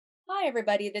Hi,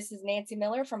 everybody. This is Nancy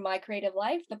Miller from My Creative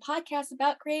Life, the podcast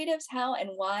about creatives, how and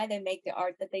why they make the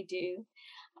art that they do.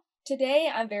 Today,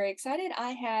 I'm very excited. I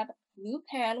have Lou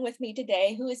Pan with me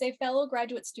today, who is a fellow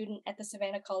graduate student at the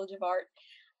Savannah College of Art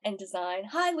and Design.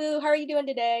 Hi, Lou. How are you doing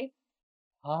today?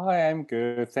 Hi, I'm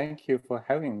good. Thank you for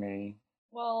having me.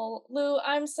 Well, Lou,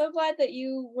 I'm so glad that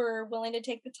you were willing to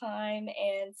take the time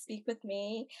and speak with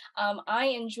me. I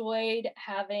enjoyed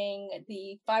having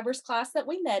the fibers class that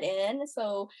we met in.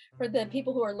 So, for the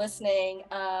people who are listening,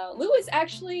 Lou is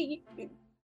actually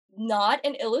not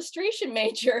an illustration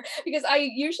major because I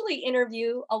usually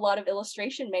interview a lot of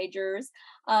illustration majors,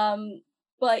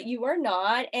 but you are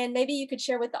not. And maybe you could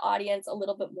share with the audience a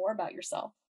little bit more about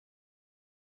yourself.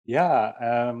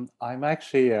 Yeah, I'm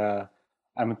actually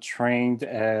I'm trained.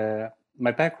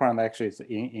 My background actually is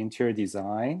in interior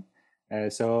design.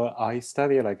 So I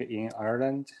studied like in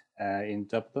Ireland, in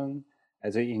Dublin,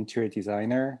 as an interior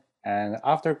designer. And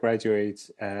after graduate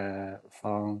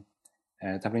from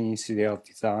Dublin Institute of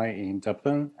Design in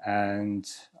Dublin, and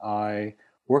I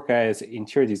work as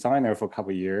interior designer for a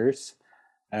couple of years.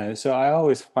 So I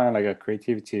always find like a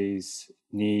creativities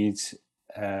needs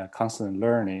constant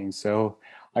learning. So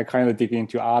I kind of dig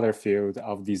into other field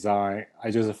of design.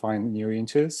 I just find new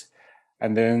interests,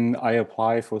 and then I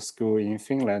apply for school in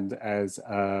Finland as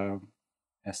a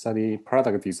study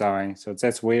product design. So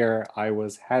that's where I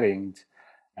was heading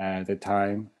at the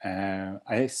time.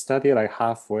 I studied like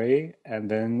halfway,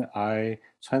 and then I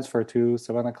transferred to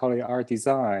Savannah College Art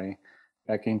Design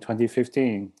back in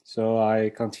 2015. So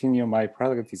I continue my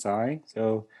product design.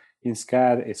 So in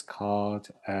SCAD, it's called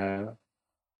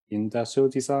industrial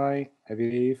design, I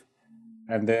believe.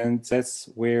 And then that's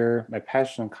where my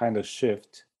passion kind of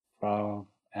shift from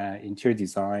interior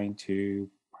design to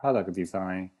product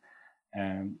design.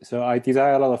 So I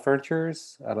design a lot of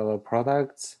furnitures, a lot of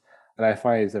products, and I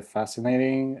find it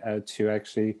fascinating to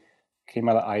actually came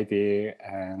out of idea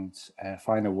and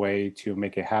find a way to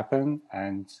make it happen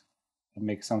and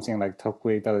make something like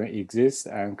totally doesn't exist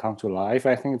and come to life.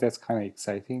 I think that's kind of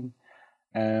exciting.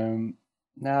 Um,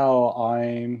 Now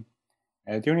I'm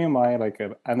during my like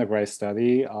undergrad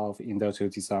study of industrial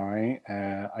design.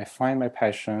 I find my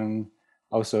passion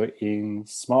also in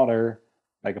smaller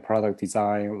like a product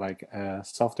design, like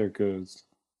softer goods,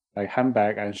 like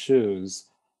handbag and shoes.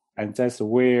 And that's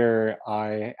where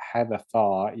I had a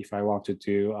thought if I want to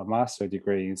do a master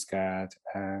degree in SCAD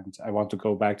and I want to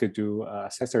go back to do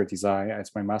accessory design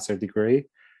as my master degree.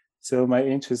 So my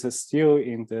interest is still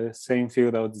in the same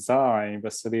field of design,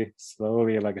 but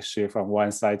slowly like a shift from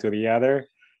one side to the other.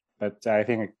 But I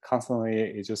think constantly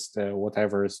it's just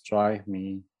whatever's drive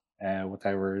me,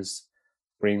 whatever's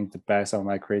bring the best of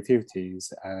my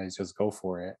creativities, and I just go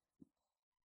for it.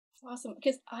 Awesome,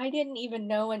 because I didn't even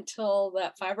know until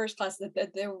that fibers class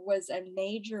that there was a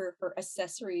major for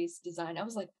accessories design. I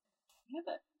was like, you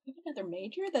have another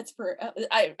major that's for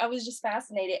I was just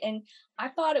fascinated, and I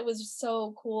thought it was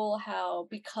so cool how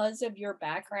because of your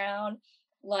background,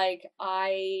 like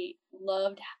I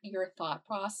loved your thought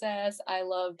process. I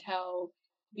loved how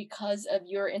because of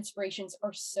your inspirations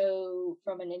are so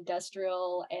from an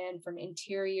industrial and from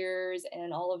interiors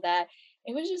and all of that.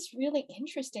 It was just really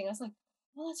interesting. I was like,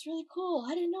 well, that's really cool.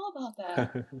 I didn't know about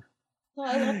that. So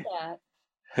I love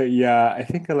that. Yeah, I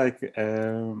think like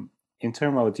in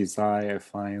terms of design, I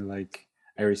find like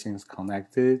everything's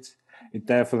connected. It's Mhm.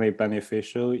 definitely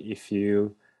beneficial if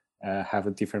you have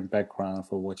a different background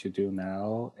for what you do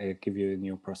now. It give you a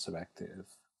new perspective.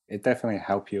 It definitely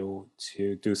help you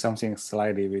to do something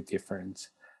slightly bit different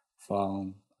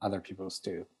from other people's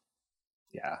do.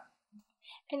 Yeah.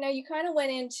 And now you kind of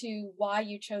went into why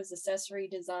you chose accessory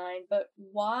design, but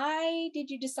why did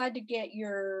you decide to get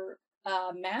your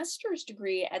master's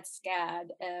degree at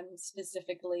SCAD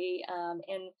specifically?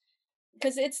 And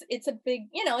because it's a big,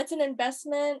 it's an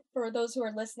investment for those who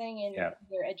are listening in Yeah.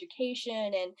 their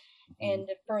education and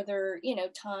Mhm. further,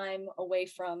 time away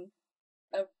from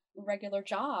a regular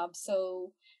job.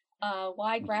 So,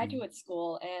 why Mhm. graduate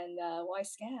school and why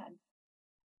SCAD?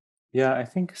 Yeah, I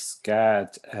think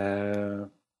SCAD.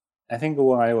 I think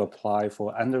when I apply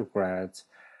for undergrad,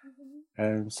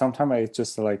 Mhm. sometimes I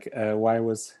just like while I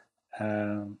was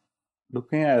um,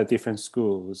 looking at different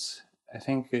schools, I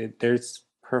think there's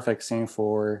perfect thing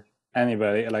for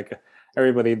anybody. Like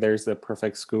everybody, there's a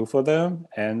perfect school for them,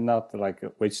 and not like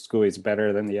which school is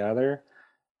better than the other.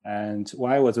 And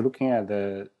while I was looking at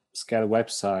the SCAD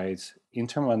website, in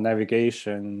terms of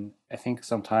navigation, I think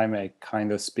sometimes it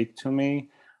kind of speak to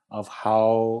me of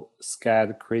how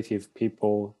SCAD creative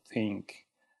people think.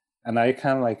 And I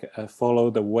kind of like follow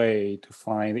the way to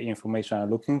find the information I'm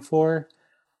looking for.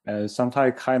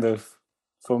 Sometimes kind of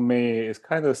for me, it's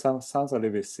kind of sounds a little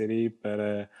bit silly,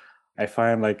 but I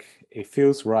find like it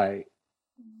feels right,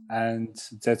 and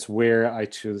that's where I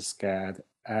choose SCAD.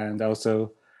 And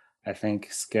also, I think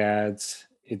SCAD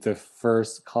is the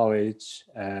first college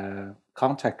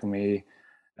contact me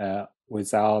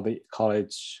without the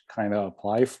college kind of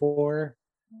apply for.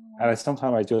 And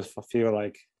sometimes I just feel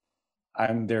like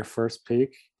I'm their first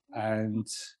pick, and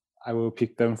I will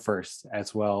pick them first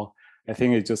as well. I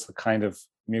think it's just a kind of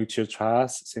mutual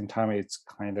trust. Same time, it's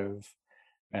kind of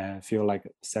feel like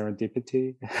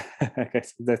serendipity. I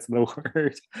guess that's the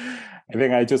word. I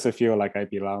think I just feel like I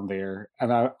belong there.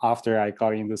 And after I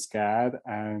got into SCAD,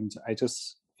 and I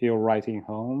just feel right at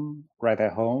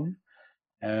home.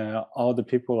 All the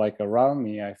people like around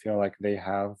me, I feel like they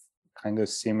have kind of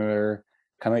similar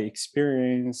kind of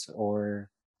experience, or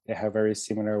they have very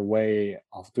similar way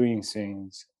of doing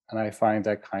things. And I find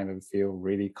that kind of feel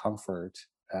really comfort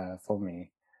for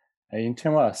me. And in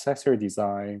terms of accessory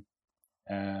design,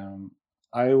 um,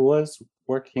 I was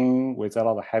working with a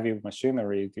lot of heavy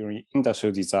machinery during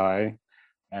industrial design.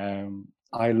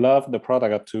 I love the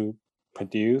product to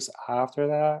produce after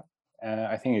that.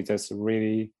 I think it just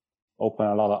really opened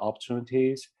a lot of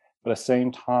opportunities. But at the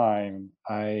same time,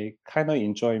 I kind of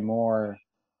enjoy more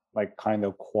like kind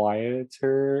of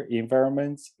quieter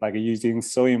environments, like using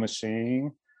sewing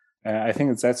machine. I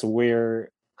think that's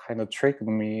where kind of triggered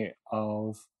me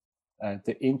of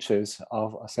the interest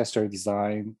of accessory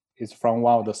design is from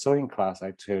one of the sewing class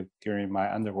I took during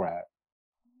my undergrad.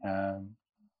 Um,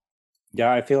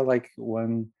 yeah, I feel like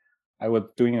when I was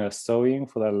doing a sewing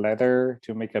for the leather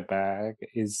to make a bag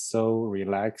is so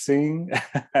relaxing.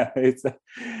 it's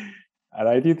and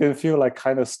I didn't feel like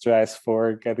kind of stress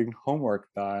for getting homework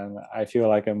done. I feel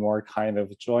like a more kind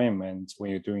of enjoyment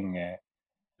when you're doing it.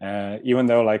 Even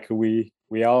though like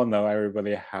we all know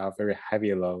everybody have very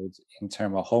heavy loads in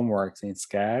terms of homeworks in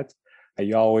SCAD,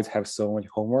 you always have so much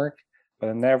homework,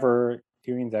 but never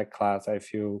during that class I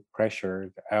feel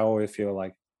pressured. I always feel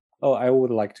like, oh, I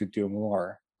would like to do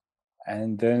more.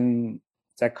 And then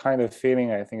that kind of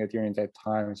feeling, I think during that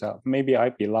time is that maybe I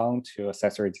belong to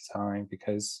accessory design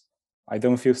because I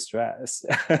don't feel stressed.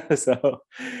 So,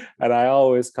 and I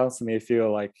always constantly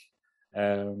feel like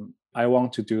I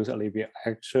want to do a little bit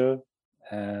extra,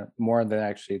 more than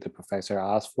actually the professor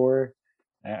asked for.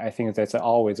 And I think that's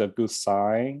always a good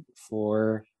sign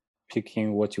for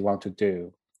picking what you want to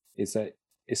do. It's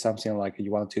something like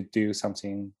you want to do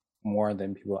something more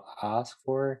than people ask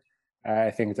for.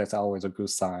 I think that's always a good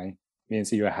sign.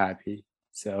 Means you're happy.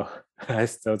 So,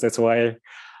 so that's why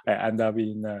I end up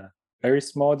in a very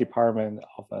small department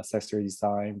of accessory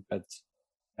design, but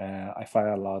I find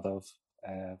a lot of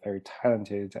very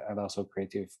talented and also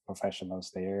creative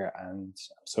professionals there, and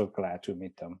I'm so glad to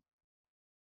meet them.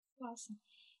 Awesome.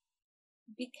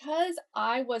 Because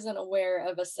I wasn't aware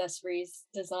of accessories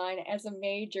design as a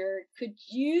major, could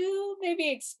you maybe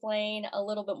explain a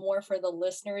little bit more for the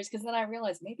listeners? Because then I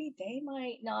realized maybe they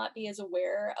might not be as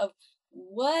aware of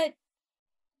what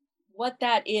what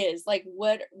that is. Like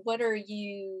what are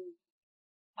you,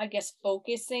 I guess,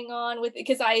 focusing on with,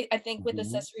 because I think with Mhm.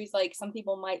 accessories, like some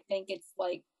people might think it's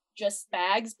like just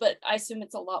bags, but I assume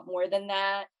it's a lot more than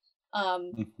that.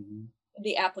 Um, Mhm.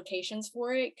 the applications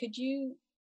for it. Could you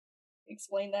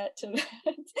explain that to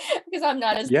because I'm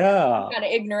not as, I'm Yeah. kind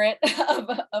of ignorant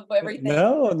of everything.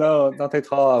 No, no, not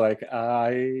at all. Like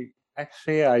I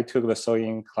took the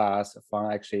sewing class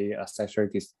from actually accessory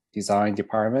design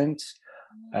department.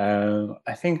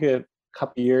 I think a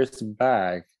couple years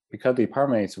back, because the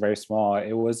department is very small,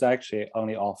 it was actually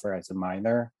only offered as a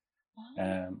minor. Oh,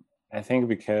 Um, I think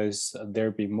because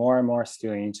there'll be more and more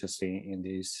students interested in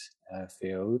this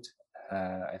field,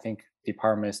 I think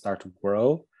departments start to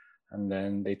grow, and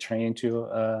then they turn into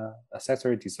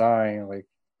accessory design, like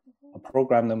a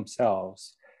program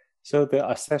themselves. So the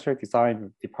accessory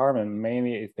design department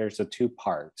mainly is there's a two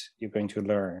part you're going to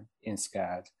learn in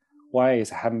SCAD. One is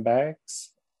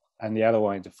handbags, and the other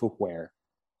one is footwear.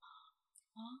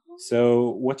 oh, So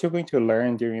what you're going to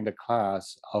learn during the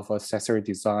class of accessory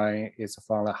design is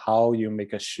from how you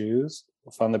make a shoes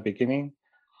from the beginning,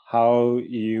 how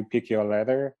you pick your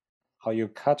leather, how you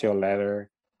cut your leather,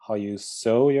 how you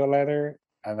sew your leather,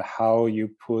 and how you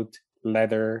put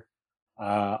leather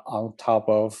on top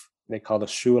of they call the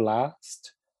shoe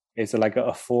last. It's like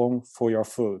a form for your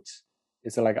foot.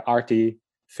 It's like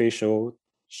artificial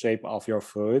shape of your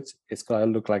foot. It's gonna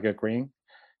look like a green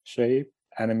shape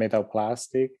and made of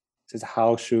plastic. This is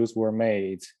how shoes were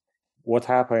made. What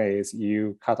happened is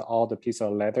you cut all the piece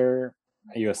of leather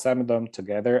and you assemble them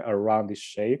together around this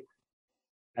shape,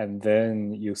 and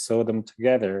then you sew them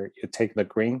together. You take the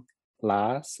green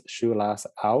shoe last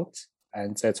out,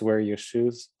 and that's where your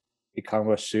shoes become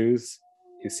the shoes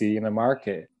you see in the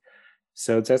market.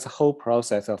 So that's a whole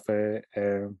process of it.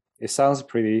 It sounds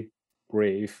pretty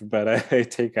brief, but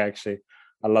it take actually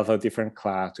a lot of different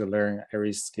class to learn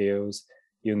every skills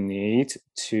you need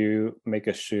to make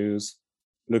a shoes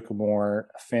look more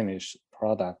finished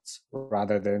products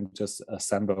rather than just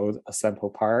assembled a sample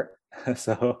part.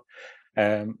 So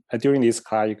during this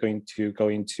class, you're going to go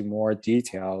into more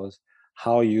details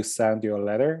how you sand your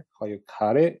leather, how you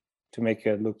cut it to make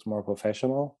it look more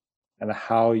professional, and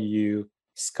how you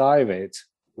skive it,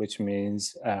 which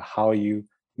means how you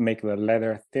make the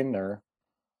leather thinner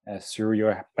through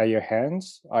your by your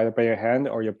hands, either by your hand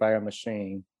or your by a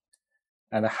machine,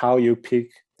 and how you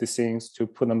pick the things to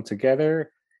put them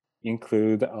together,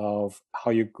 include of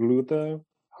how you glue them,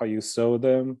 how you sew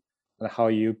them, and how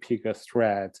you pick a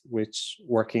thread, which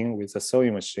working with a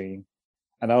sewing machine,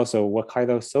 and also what kind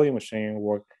of sewing machine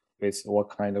work with what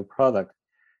kind of product.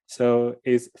 So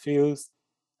it feels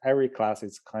every class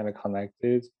is kind of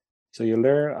connected. So you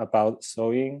learn about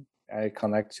sewing and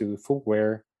connect to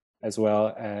footwear as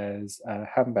well as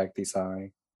handbag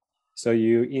design. So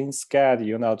you in SCAD,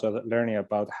 you're not just learning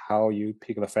about how you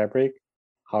pick the fabric,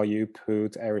 how you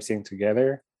put everything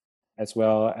together, as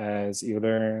well as you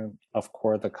learn, of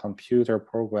course, the computer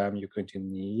program you're going to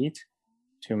need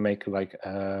to make like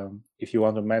if you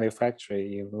want to manufacture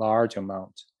in large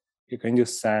amount, you're going to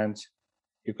send,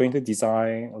 you're going to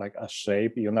design like a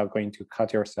shape. You're not going to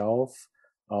cut yourself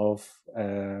of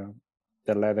the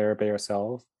leather by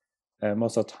yourself.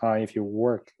 Most of the time, if you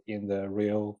work in the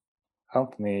real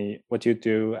company, what you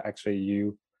do actually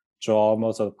you draw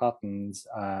most of the patterns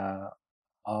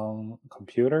on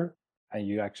computer, and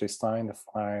you actually sign the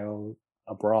file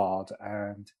abroad.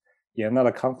 And in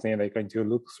another company, they're going to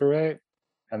look through it,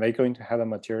 and they're going to have the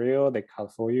material they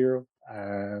cut for you,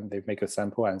 and they make a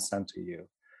sample and send to you.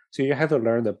 So you have to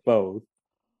learn the both.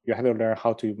 You have to learn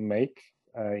how to make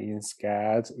in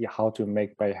SCAD, how to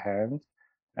make by hand,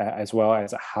 as well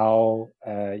as how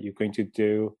you're going to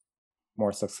do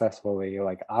more successfully.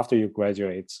 Like after you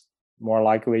graduate, more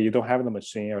likely you don't have the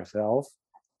machine yourself,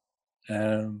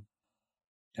 and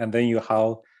then you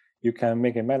how you can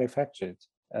make it manufactured.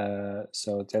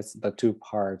 So that's the two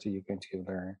parts you're going to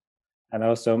learn. And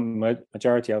also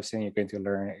majority of things you're going to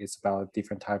learn is about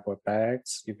different type of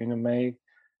bags you're going to make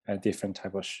and different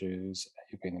type of shoes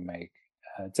you're going to make.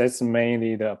 That's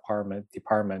mainly the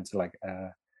department like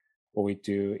what we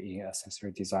do in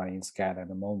accessory design in SCAD at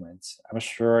the moment. I'm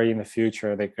sure in the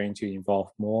future they're going to involve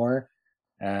more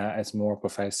as more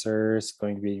professors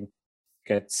going to be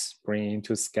gets bring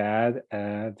into SCAD.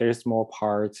 There's more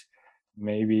part.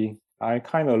 Maybe I'm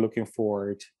kind of looking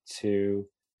forward to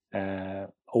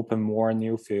open more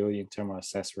new field in terms of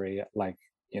accessory, like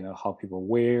how people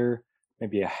wear,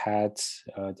 maybe a hat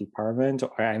department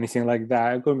or anything like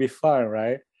that. It's gonna be fun,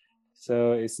 right?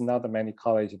 So it's not that many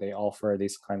college they offer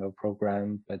this kind of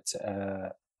program, but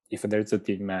if there's a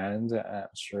demand, I'm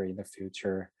sure in the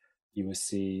future you will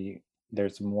see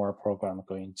there's more program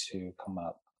going to come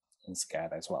up in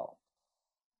SCAD as well.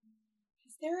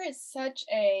 There is such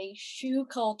a shoe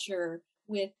culture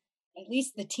with at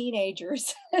least the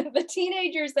teenagers, the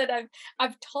teenagers that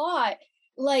I've taught,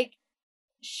 like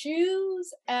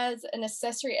shoes as an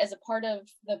accessory as a part of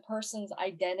the person's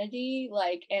identity,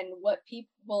 like, and what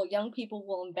people young people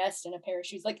will invest in a pair of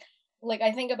shoes, like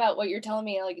I think about what you're telling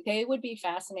me, like they would be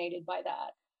fascinated by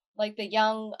that, like the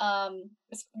young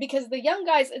because the young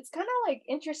guys, it's kind of like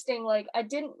interesting, like I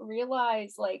didn't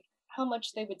realize like how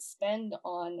much they would spend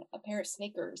on a pair of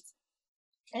sneakers,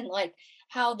 and like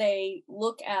how they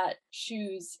look at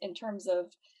shoes in terms of,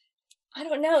 I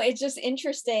don't know. It's just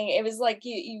interesting. It was like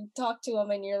you talk to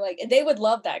them and you're like, they would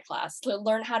love that class to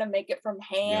learn how to make it from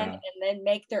hand Yeah, and then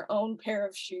make their own pair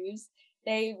of shoes.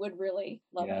 They would really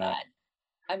love yeah, that.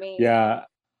 I mean, yeah,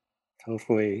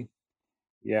 totally.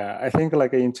 Yeah, I think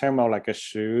like in terms of like a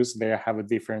shoes, they have a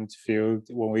different field.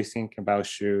 When we think about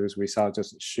shoes, we saw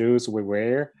just shoes we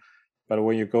wear, but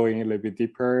when you go in a little bit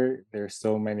deeper, there's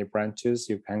so many branches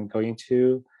you can go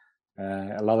into.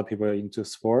 A lot of people are into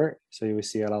sport, so you will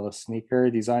see a lot of sneaker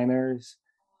designers.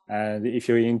 And if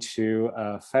you're into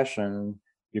fashion,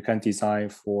 you can design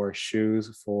for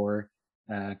shoes for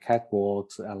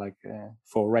catwalks,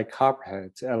 for red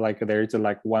carpet. Like there's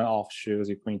like one-off shoes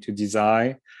you're going to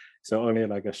design, so only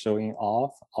like a showing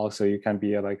off. Also, you can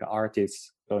be like an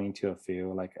artist going to a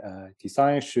field like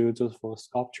design shoes for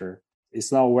sculpture.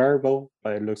 It's not wearable,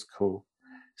 but it looks cool.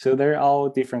 So they're all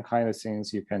different kind of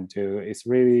things you can do. It's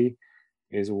really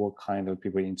is what kind of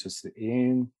people interested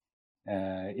in.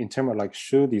 In terms of like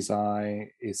shoe design,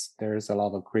 is there's a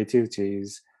lot of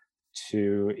creativities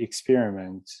to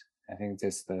experiment I think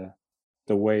that's the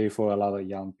way for a lot of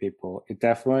young people. It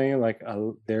definitely like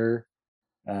there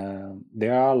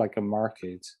are like a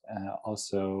market.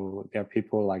 Also, there are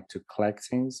people like to collect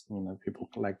things. You know, people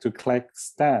like to collect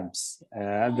stamps.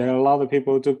 There are a lot of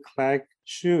people to collect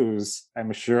shoes.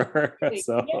 I'm sure. Yes.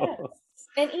 So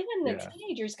And even the yeah.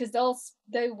 teenagers, because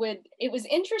they would, it was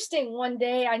interesting. One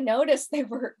day I noticed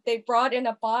they brought in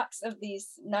a box of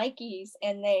these Nikes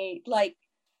and they like,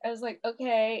 I was like,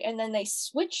 okay. And then they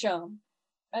switch them.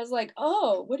 I was like,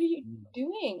 oh, what are you Mm.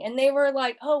 doing? And they were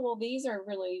like, oh, well, these are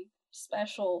really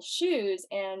special shoes.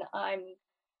 And I'm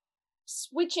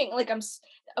switching, like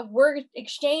we're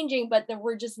exchanging, but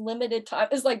we're just limited time.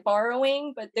 It's like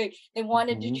borrowing, but they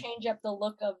wanted to Mhm. change up the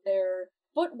look of their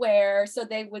footwear so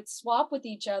they would swap with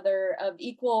each other of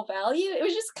equal value. It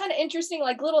was just kind of interesting,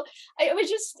 like it was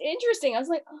just interesting. I was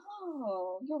like,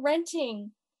 oh, you're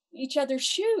renting each other's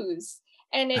shoes.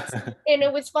 And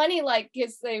it was funny, like,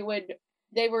 because they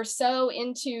were so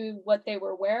into what they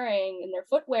were wearing in their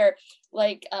footwear,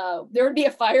 like there would be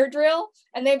a fire drill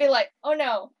and they'd be like, oh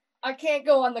no, I can't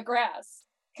go on the grass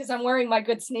because I'm wearing my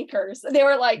good sneakers. They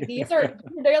were like, these are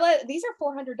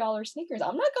 $400 sneakers.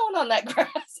 I'm not going on that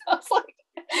grass. I was like,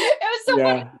 it was so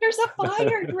funny. Yeah. There's a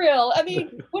fire drill. I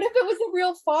mean, what if it was a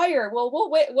real fire? Well, we'll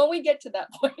wait when we get to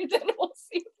that point, then we'll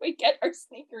see if we get our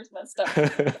sneakers messed up.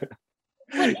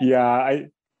 But Yeah,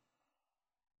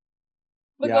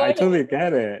 go I ahead. totally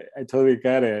get it. I totally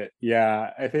get it.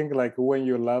 Yeah, I think like when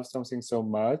you love something so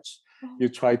much, you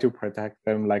try to protect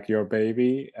them like your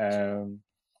baby.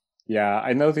 Yeah,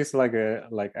 I noticed like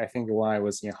I think when I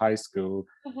was in high school,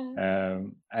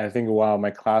 Mhm. I think one of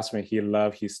my classmates he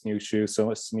loved his new shoes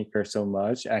so sneakers so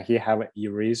much, and he have an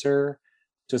eraser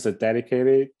just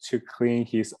dedicated to clean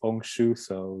his own shoe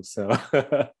soles. So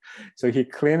so he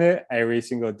clean it every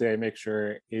single day, make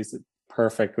sure it's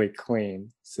perfectly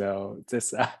clean. So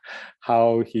this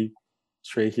how he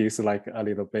treat his like a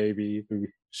little baby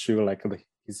shoe like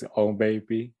his own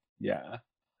baby. Yeah,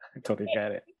 I totally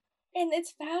get it. And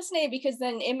it's fascinating because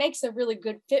then it makes a really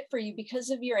good fit for you because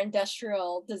of your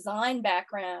industrial design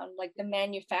background, like the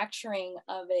manufacturing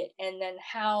of it, and then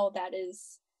how that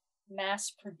is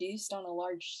mass produced on a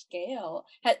large scale.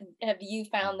 Have you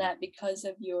found Mhm. that because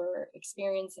of your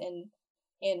experience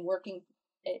in working,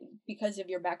 because of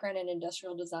your background in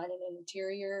industrial design and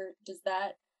interior, does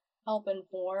that help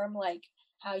inform like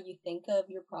how you think of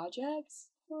your projects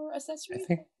for I accessories?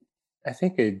 think I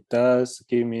think it does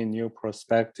give me new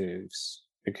perspectives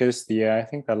because I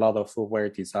think a lot of footwear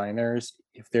designers,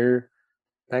 if their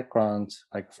background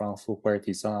like from footwear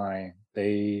design,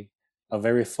 they are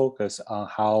very focused on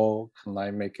how can I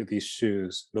make these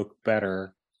shoes look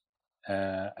better.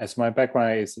 As my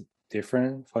background is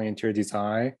different from interior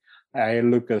design, I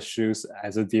look at shoes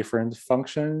as a different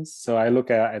functions. So I look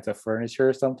at the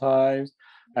furniture sometimes.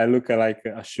 I look at like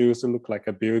a shoes look like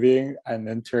a building and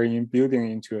then turning building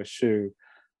into a shoe.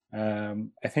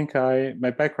 I think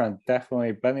my background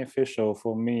definitely beneficial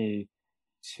for me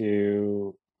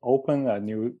to open a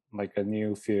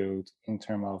new field in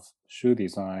terms of shoe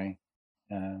design.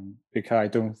 Because I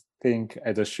don't think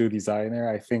as a shoe designer,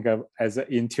 I think of as an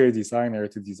interior designer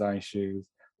to design shoes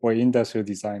or industrial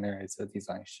designer as a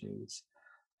design shoes.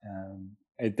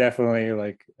 It definitely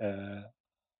like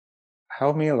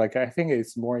help me. Like I think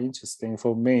it's more interesting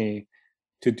for me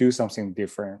to do something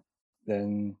different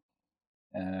than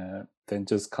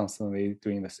just constantly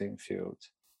doing the same field.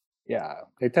 Yeah,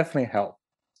 it definitely helped.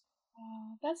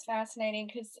 Oh, that's fascinating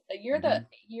because Mhm.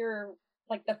 you're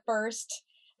like the first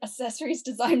accessories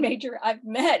design major I've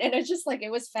met, and it's just like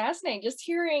it was fascinating just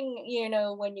hearing,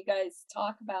 when you guys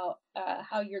talk about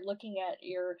how you're looking at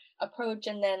your approach,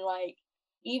 and then like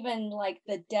even like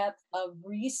the depth of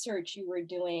research you were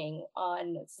doing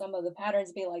on some of the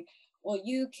patterns, be like, well,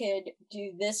 you could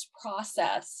do this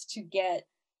process to get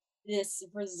this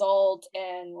result,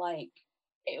 and like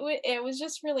it was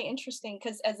just really interesting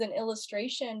because as an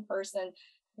illustration person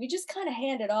we just kind of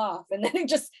hand it off and then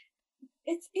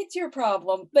it's your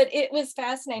problem, but it was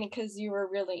fascinating because you were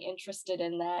really interested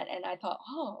in that, and I thought,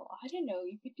 oh, I didn't know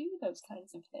you could do those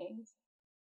kinds of things.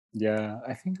 Yeah,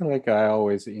 I think like I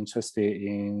always interested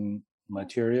in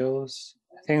materials.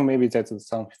 I think maybe that's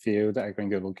some field I'm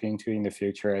going to look into in the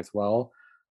future as well.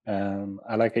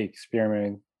 I like to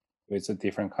experiment with the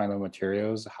different kind of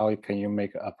materials. How can you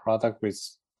make a product with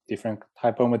different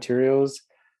type of materials?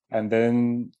 And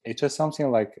then it's just something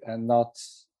like not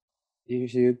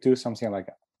if you do something like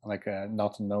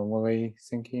not normally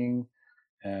thinking,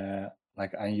 uh,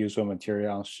 like unusual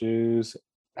material on shoes.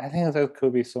 I think that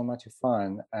could be so much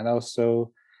fun, and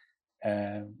also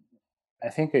um, I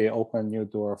think it opened new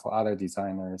door for other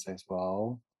designers as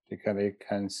well because they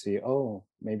can see, oh,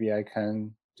 maybe I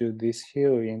can do this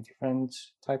here in different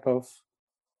type of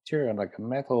material, like a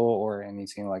metal or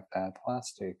anything like that,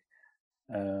 plastic.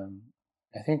 Um,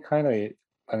 I think kind of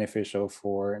beneficial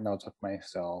for not just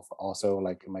myself, also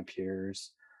like my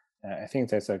peers. I think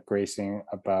that's a great thing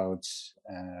about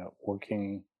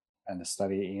working and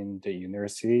study in the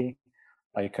university.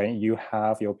 Like you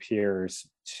have your peers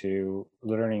to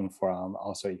learning from,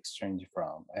 also exchange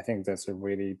from. I think that's a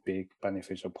really big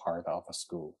beneficial part of a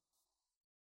school.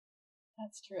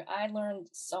 That's true. I learned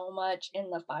so much in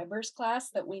the fibers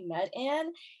class that we met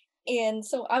in. And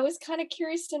so I was kind of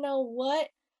curious to know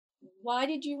why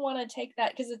did you want to take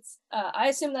that? Because it's, I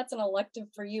assume that's an elective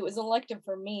for you. It was an elective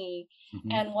for me,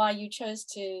 Mhm. and why you chose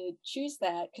to choose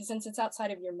that? Because since it's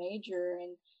outside of your major,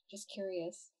 and just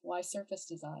curious why surface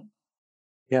design.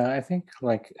 Yeah, I think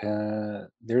like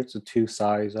there's the two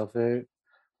sides of it.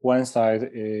 One side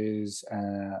is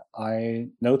I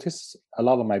notice a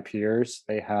lot of my peers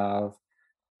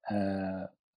uh,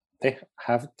 they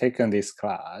have taken this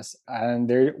class and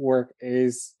their work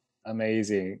is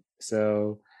amazing.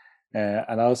 So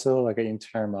and also like in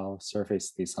terms of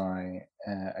surface design,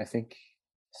 I think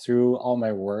through all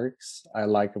my works, I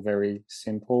like very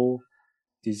simple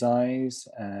designs,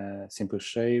 simple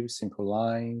shapes, simple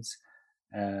lines.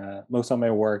 Most of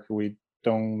my work, we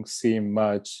don't see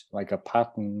much like a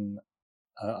pattern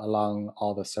along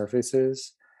all the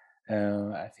surfaces.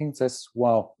 I think that's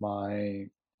one of my.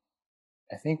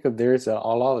 I think that there's a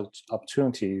lot of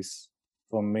opportunities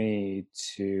for me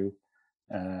to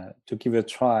give it a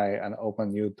try and open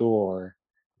new door.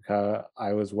 Because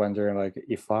I was wondering, like,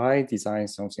 if I design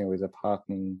something with a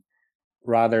pattern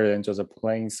rather than just a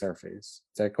plain surface,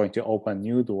 that's going to open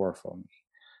new door for me.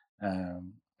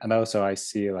 And also, I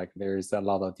see like there is a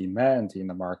lot of demand in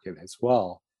the market as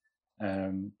well. But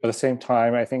at the same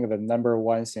time, I think the number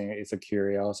one thing is a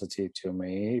curiosity to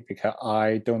me because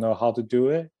I don't know how to do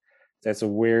it. That's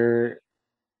where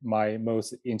my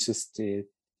most interested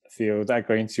field I'm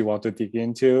going to want to dig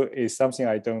into is something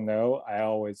I don't know. I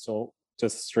always so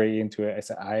just straight into it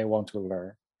as I want to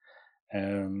learn.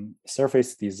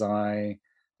 Surface design,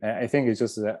 I think it's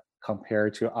just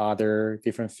compared to other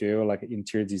different fields like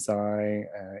interior design,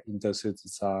 industrial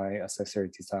design, accessory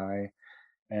design.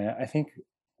 I think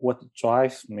what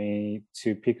drives me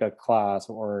to pick a class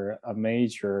or a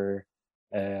major,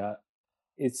 uh,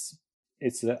 it's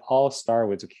all start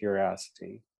with the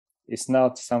curiosity. It's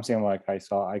not something like I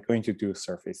thought I'm going to do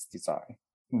surface design.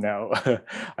 No,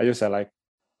 I just said like,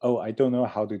 oh, I don't know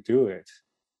how to do it,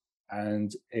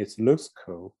 and it looks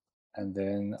cool, and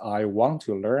then I want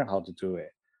to learn how to do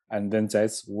it, and then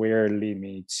that's where lead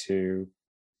me to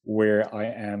where I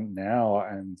am now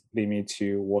and lead me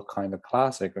to what kind of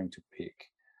class I'm going to pick.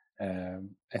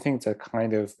 I think that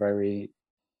kind of very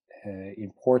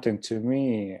important to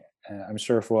me. I'm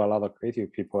sure for a lot of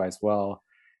creative people as well,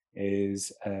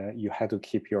 is you have to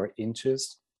keep your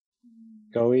interest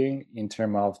going in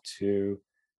terms of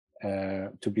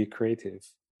to be creative.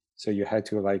 So you had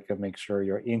to like make sure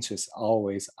your interest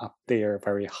always up there,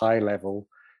 very high level.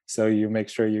 So you make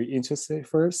sure you're interested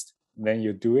first, then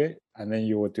you do it, and then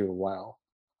you will do well.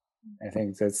 I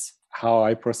think that's how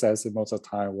I process it most of the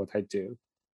time. What I do,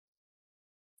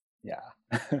 yeah.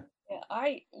 Yeah,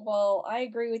 I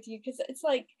agree with you because it's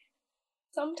like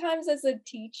sometimes as a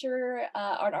teacher,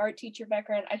 an art teacher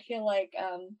background, I feel like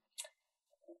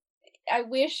I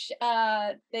wish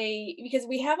they, because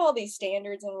we have all these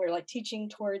standards and we're like teaching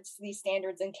towards these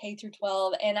standards in K through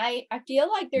 12, and I feel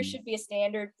like there Mm. should be a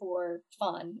standard for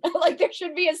fun. Like there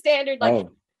should be a standard like,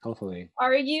 Oh, totally.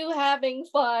 are you having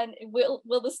fun? Will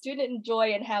the student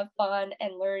enjoy and have fun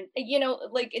and learn?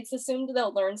 Like it's assumed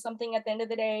they'll learn something at the end of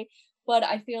the day, but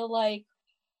I feel like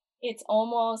it's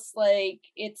almost like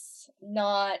it's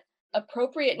not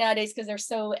appropriate nowadays because they're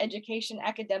so education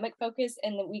academic focused,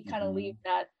 and then we kind of leave Mhm.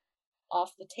 that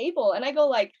off the table. And I go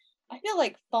like, I feel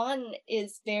like fun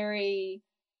is very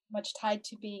much tied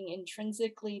to being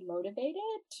intrinsically motivated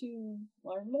to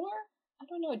learn more. I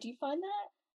don't know. Do you find that?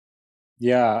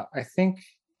 Yeah, I think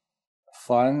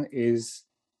fun is,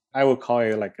 I would call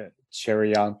it like a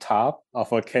cherry on top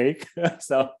of a cake.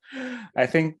 So I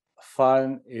think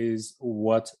fun is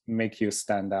what make you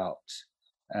stand out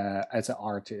as an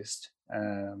artist.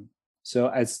 So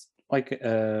as like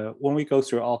when we go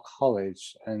through all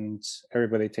college and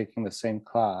everybody taking the same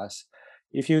class,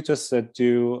 if you just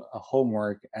do a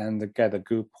homework and get a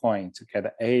good point, get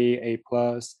an A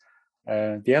plus,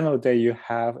 the end of the day you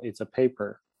have it's a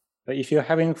paper. But if you're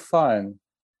having fun,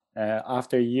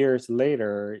 after years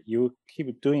later, you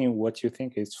keep doing what you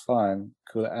think is fun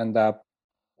could end up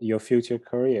your future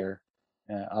career.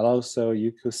 And also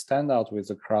you could stand out with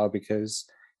the crowd because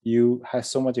you have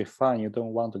so much fun, you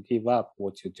don't want to give up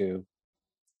what you do.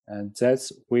 And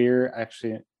that's where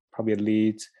actually probably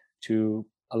leads to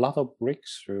a lot of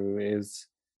breakthrough. Is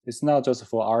it's not just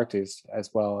for artists as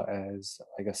well as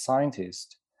like a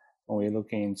scientist. When we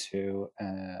look into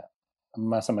a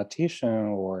mathematician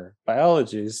or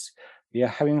biologist, they are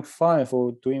having fun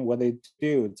for doing what they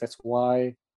do. That's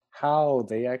why how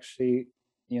they actually,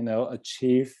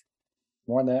 achieve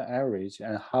more than average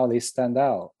and how they stand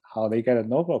out, how they get a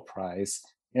Nobel Prize.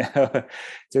 You know,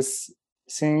 just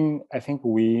seeing, I think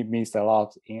we missed a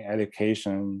lot in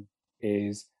education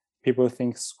is people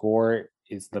think score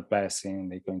is the best thing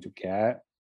they're going to get,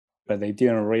 but they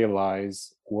didn't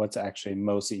realize what's actually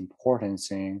most important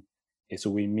thing is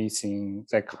we missing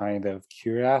that kind of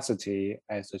curiosity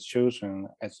as a children,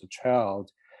 as a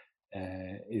child,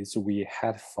 is we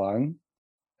had fun,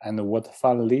 and what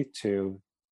fun lead to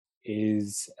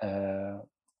is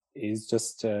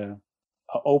just an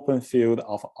open field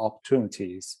of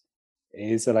opportunities.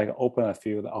 It's like open a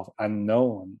field of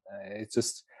unknown. It's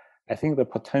just I think the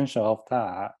potential of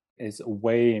that is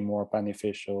way more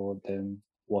beneficial than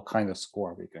what kind of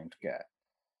score we're going to get.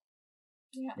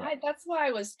 Yeah, Yeah. that's why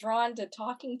I was drawn to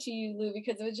talking to you, Lou,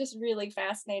 because it was just really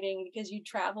fascinating because you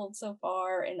traveled so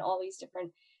far in all these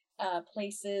different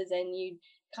places and you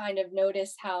kind of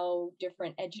noticed how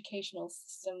different educational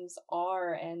systems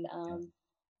are. And Yeah.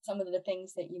 some of the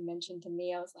things that you mentioned to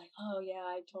me, I was like, oh, yeah,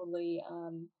 I totally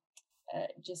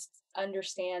just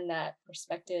understand that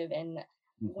perspective. And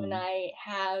when Mm-hmm. I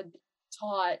had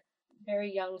taught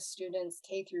very young students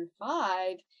K through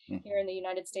 5 here Mm-hmm. in the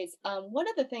United States, one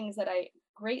of the things that I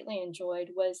greatly enjoyed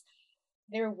was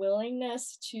their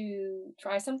willingness to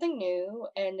try something new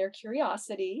and their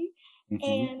curiosity.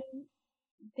 Mm-hmm. And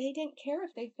they didn't care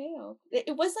if they failed.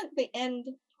 It wasn't the end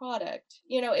product,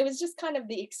 it was just kind of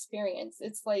the experience.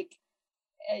 It's like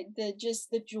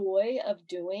the joy of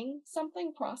doing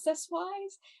something process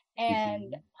wise.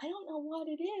 And Mm-hmm. I don't know what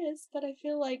it is, but I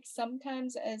feel like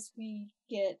sometimes as we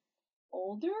get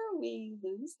older we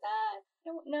lose that. I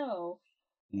don't know,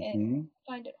 and Mm-hmm.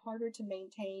 find it harder to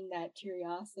maintain that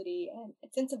curiosity and a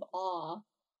sense of awe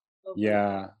over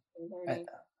Yeah. I, learning.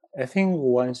 I think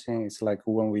one thing is like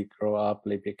when we grow up, a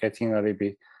little bit getting a little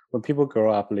bit when people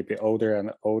grow up a little bit older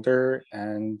and older,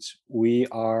 and we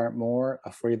are more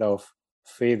afraid of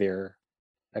failure,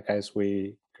 like as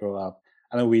we grow up,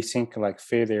 and we think like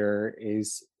failure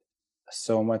is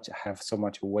have so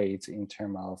much weight in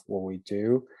terms of what we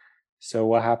do. So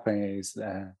what happens is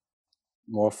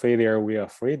more failure we're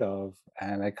afraid of,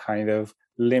 and it kind of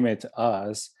limit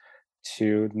us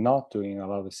to not doing a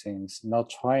lot of things, not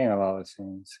trying a lot of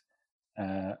things.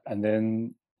 And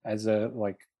then as a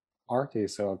like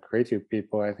artist or creative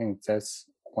people, I think that's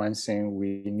one thing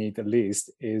we need at least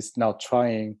is not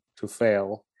trying to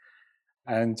fail.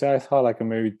 And I thought like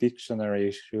maybe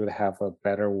dictionary should have a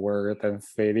better word than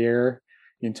failure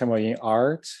in terms of in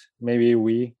art. Maybe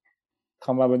we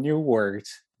come up with a new word,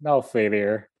 not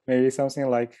failure. Maybe something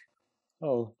like,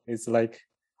 oh, it's like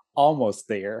almost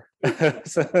there.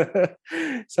 So,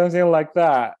 something like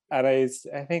that. And I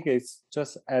think it's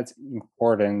just as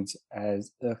important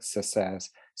as success.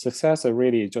 Success is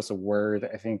really just a word.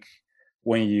 I think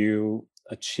when you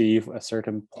achieve a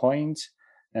certain point,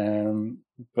 um,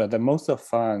 but the most of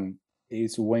fun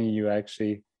is when you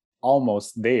actually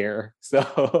almost there.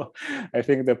 So I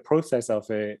think the process of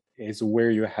it is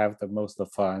where you have the most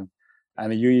of fun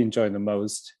and you enjoy the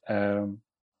most.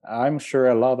 I'm sure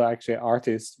a lot of actually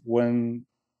artists, when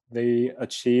they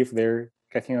achieve their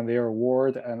getting their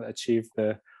award and achieve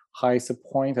the highest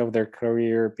point of their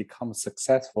career, become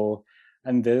successful,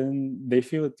 and then they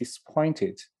feel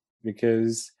disappointed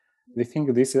because they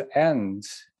think this is end,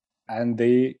 and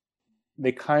they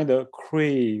kind of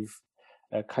crave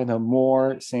kind of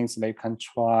more things they can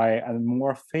try and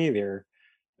more failure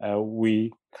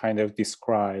we kind of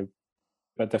describe.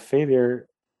 But the failure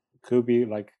could be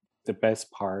like the best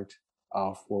part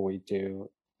of what we do,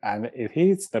 and it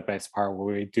is the best part of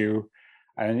what we do,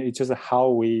 and it's just how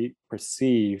we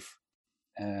perceive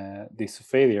this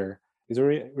failure.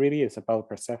 It really is about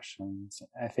perceptions.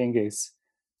 I think it's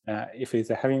if it's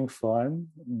having fun,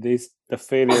 this the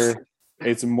failure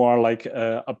is more like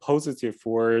a positive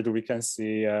word. We can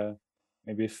see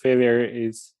maybe failure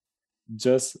is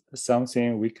just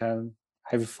something we can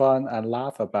have fun and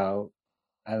laugh about,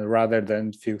 and rather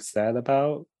than feel sad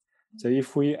about. So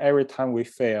if we every time we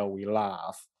fail, we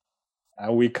laugh,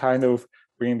 and we kind of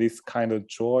bring this kind of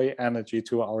joy energy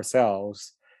to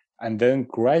ourselves, and then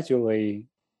gradually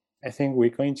I think we're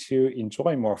going to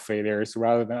enjoy more failures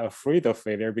rather than afraid of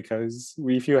failure because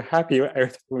we feel happy every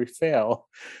time we fail.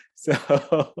 So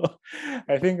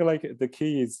I think like the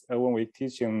key is when we're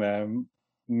teaching them,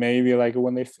 maybe like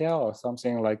when they fail or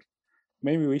something, like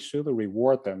maybe we should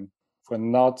reward them for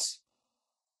not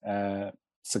uh,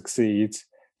 succeed,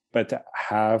 but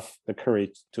have the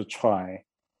courage to try,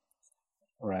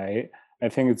 right? I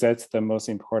think that's the most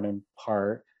important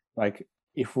part. Like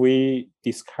if we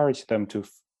discourage them to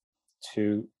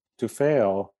to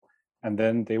fail, and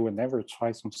then they will never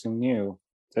try something new.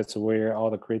 That's where all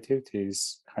the creativity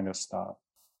is kind of stop.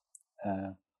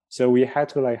 Uh, so we had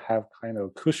to like have kind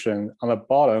of cushion on the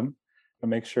bottom to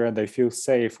make sure they feel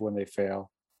safe when they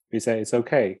fail. We say it's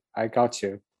okay. I got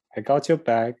you. I got your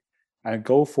back, and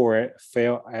go for it.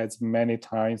 Fail as many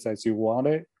times as you want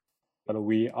it, but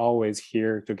we always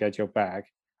here to get your back.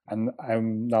 And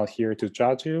I'm not here to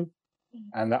judge you.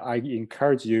 And I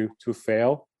encourage you to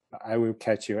fail. I will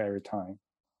catch you every time.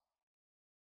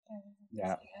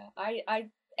 Yeah.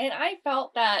 Yeah, I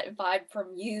felt that vibe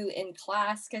from you in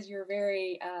class because you're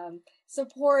very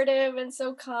supportive and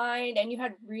so kind, and you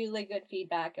had really good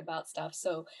feedback about stuff.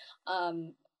 So,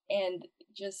 um, and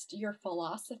just your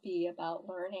philosophy about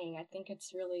learning, I think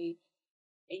it's really,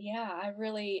 yeah,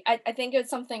 I think it's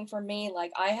something for me.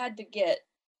 Like I had to get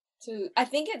to, I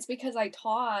think it's because I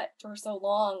taught for so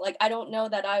long. Like I don't know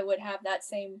that I would have that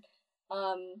same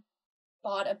um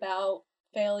thought about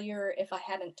failure if I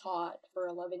hadn't taught for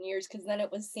 11 years, because then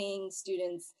it was seeing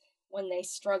students when they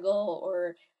struggle,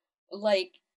 or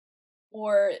like,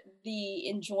 or the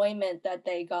enjoyment that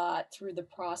they got through the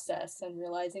process, and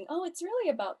realizing, oh, it's really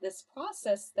about this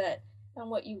process that and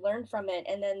what you learn from it.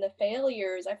 And then the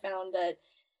failures, I found that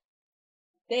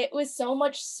it was so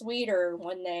much sweeter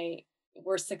when they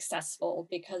were successful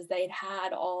because they'd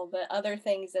had all the other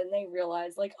things and they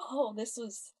realized, like, oh, this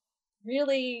was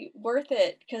really worth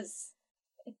it because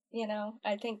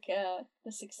I think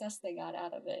the success they got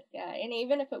out of it, yeah. And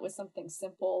even if it was something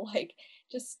simple, like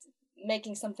just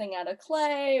making something out of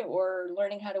clay, or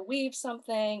learning how to weave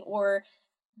something, or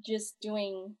just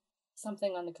doing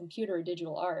something on the computer,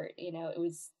 digital art, it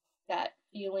was that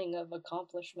feeling of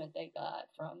accomplishment they got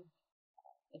from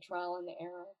the trial and the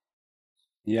error.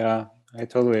 Yeah, I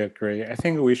totally agree. I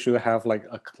think we should have like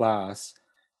a class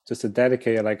just to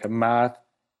dedicate like a math,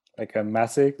 like a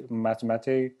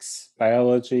mathematics,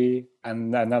 biology,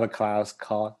 and another class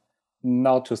called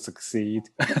not to succeed,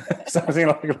 something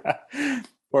like that.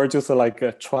 Or just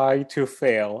like try to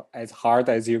fail as hard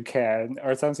as you can,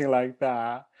 or something like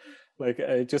that. Like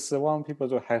just want people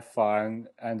to have fun,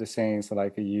 and the thing is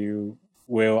like you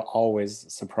will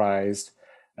always surprised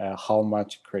how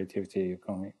much creativity you're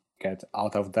going to get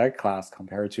out of that class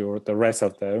compared to the rest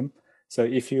of them. So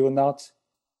if you not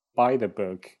buy the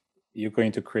book, you're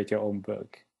going to create your own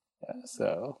book.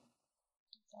 So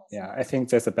Awesome. yeah, I think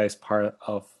that's the best part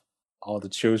of all the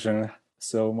children.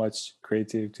 So much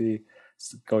creativity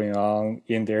going on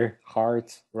in their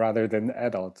heart rather than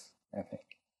adults, I think.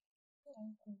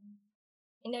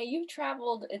 You've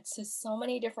traveled to so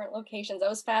many different locations. I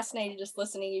was fascinated just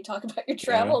listening you talk about your Yeah.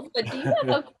 travels, but do you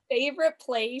have a favorite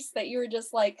place that you were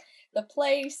just like, the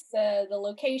place, the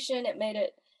location, it made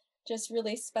it just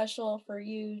really special for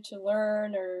you to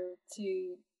learn, or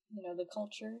to, the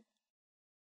culture?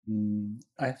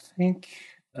 I think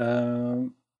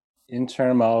in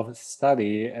terms of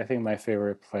study, I think my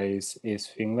favorite place is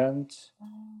Finland.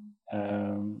 Um,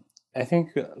 Um, I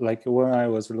think like when I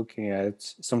was looking at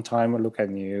sometime I look at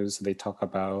news, they talk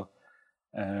about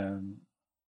um,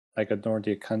 like a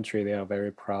Nordic country, they are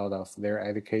very proud of their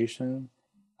education,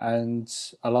 and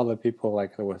a lot of people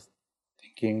like they were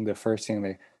thinking the first thing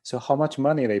they so how much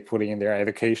money they put in their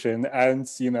education, and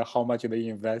how much they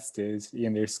invested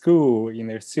in their school, in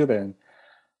their student,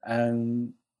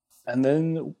 and and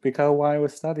then because while I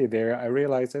was studying there, I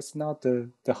realized that's not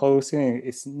the whole thing.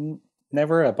 It's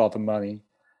never about the money,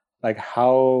 like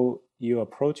how you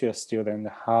approach your student,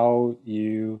 how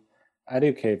you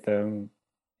educate them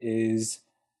is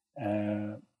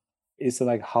uh, is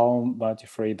like how much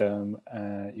freedom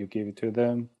you give to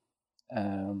them.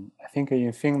 I think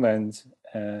in Finland,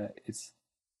 it's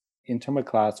in term of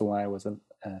class when I was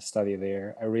study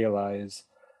there, I realized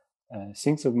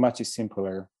things are much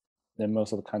simpler than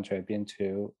most of the country I've been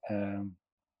to.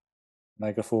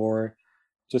 Like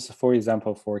for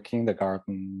example, for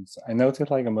kindergartens, I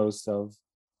noticed like most of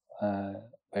uh,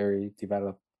 very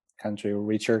developed country,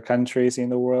 richer countries in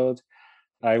the world.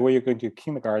 Like when you go to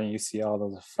kindergarten, you see all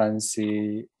those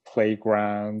fancy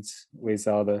playgrounds with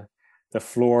all the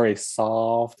floor is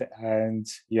soft, and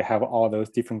you have all those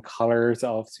different colors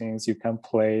of things you can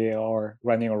play or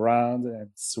running around and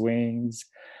swings.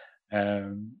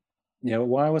 Um,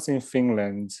 when I was in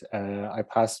Finland, I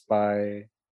passed by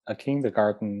a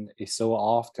kindergarten so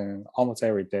often, almost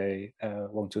every day,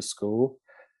 went to school,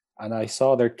 and I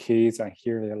saw their kids and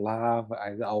hear they laugh.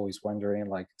 I was always wondering,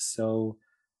 like, so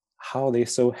how are they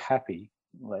so happy?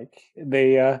 Like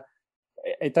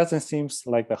it doesn't seem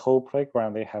like the whole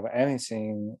playground they have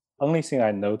anything. Only thing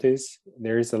I notice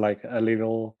there is like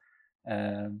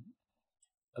um,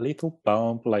 a little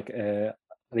bump, like a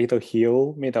little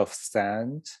hill made of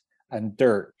sand and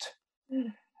dirt.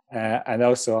 Mm. And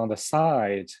also on the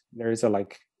side, there is a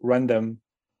like random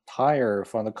tire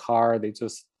from the car they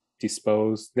just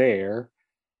dispose there.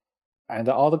 And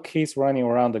all the kids running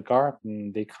around the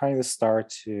garden, they kind of start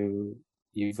to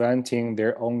inventing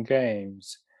their own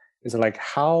games. It's like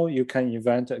how you can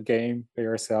invent a game for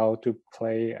yourself to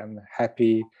play and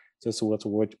happy just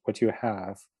what you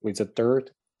have with the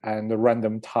dirt and the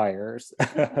random tires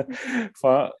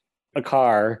for a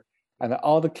car. And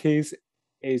all the kids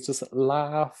is just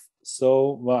laugh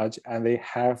so much and they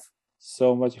have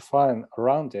so much fun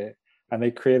around it, and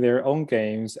they create their own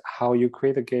games. How you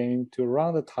create a game to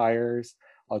run the tires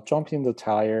or jump in the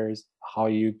tires, how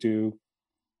you do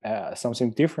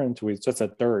something different with just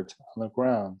a dirt on the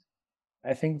ground.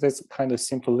 I think this kind of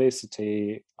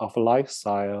simplicity of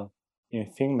lifestyle in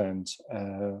Finland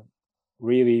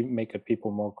really make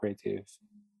people more creative.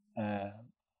 Uh,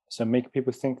 so make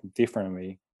people think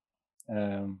differently.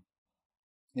 Um,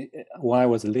 when I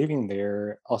was living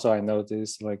there, also I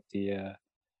noticed like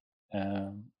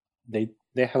um, they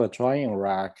have a drying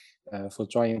rack for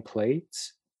drying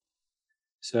plates.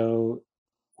 So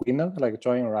we know like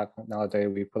drying rack nowadays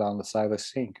we put on the side of the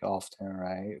sink often,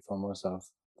 right? For most of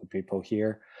the people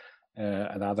here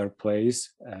at other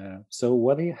place. So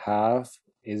what they have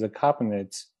is a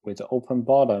cabinet with open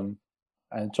bottom,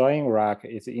 and drying rack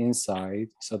is inside,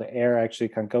 so the air actually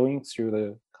can go in through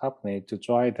the cabinet to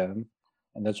dry them,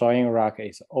 and the drying rack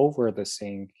is over the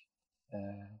sink.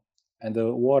 Uh, and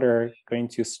the water going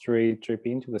to straight drip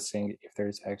into the sink if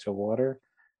there's actual water.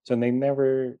 So they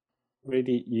never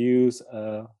really use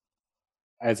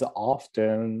as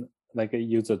often like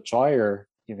use a dryer,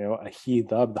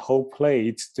 heat up the whole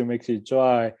plate to make it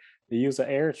dry. They use an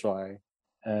air dry.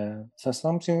 So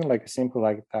something like simple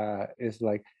like that is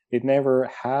like they never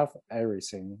have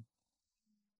everything.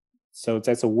 So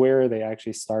that's where they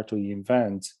actually start to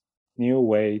invent new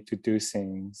way to do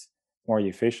things more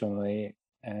efficiently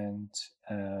and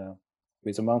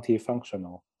with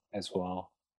multifunctional as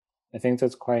well. I think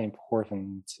that's quite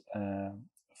important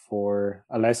for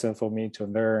a lesson for me to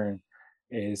learn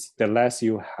is the less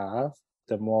you have,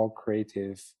 the more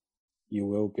creative you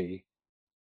will be.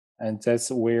 And that's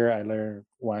where I learned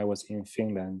when I was in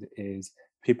Finland is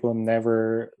people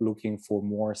never looking for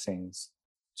more things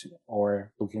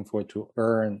or looking for to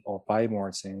earn or buy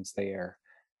more things there.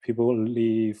 People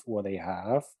leave what they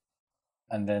have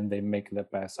and then they make the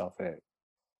best of it.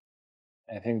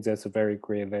 I think that's a very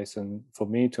great lesson for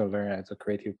me to learn as a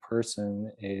creative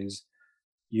person is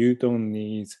you don't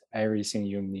need everything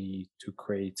you need to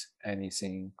create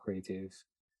anything creative.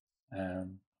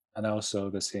 Um, and also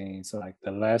the thing is like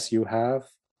the less you have,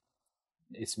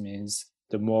 it means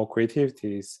the more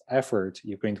creativity effort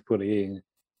you're going to put in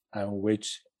and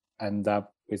which end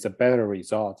up with a better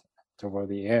result toward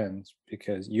the end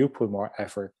because you put more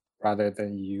effort rather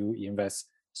than you invest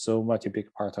so much a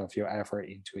big part of your effort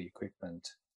into equipment.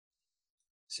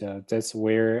 So that's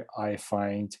where I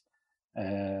find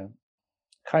uh,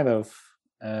 kind of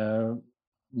uh,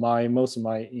 my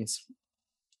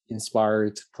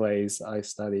inspired place I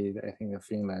studied, I think, in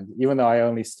Finland, even though I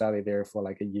only studied there for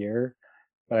like a year,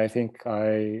 but I think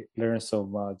I learned so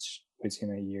much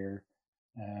within a year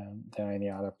than any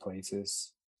other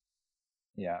places.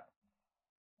 Yeah.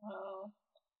 Wow.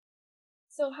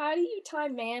 So how do you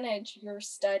time manage your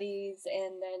studies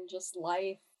and then just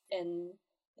life and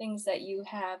things that you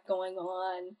have going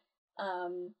on?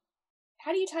 Um,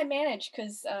 how do you time manage?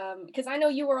 Because I know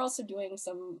you were also doing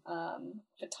some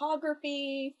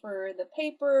photography for the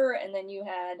paper, and then you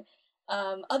had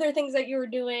other things that you were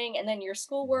doing, and then your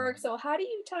schoolwork. So how do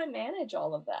you time manage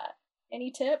all of that?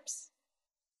 Any tips?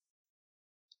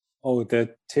 Oh,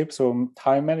 the tips on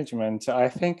time management. I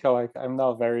think like I'm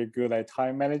not very good at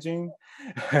time managing,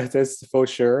 that's for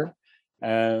sure.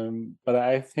 But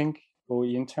I think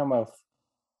in terms of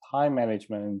time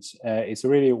management, it's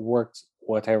really works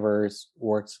whatever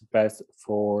works best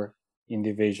for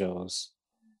individuals.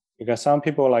 Because some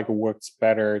people like works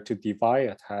better to divide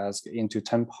a task into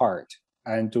 10 parts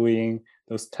and doing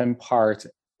those 10 parts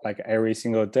like every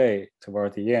single day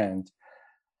toward the end.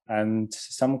 And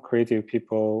some creative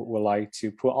people would like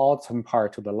to put all 10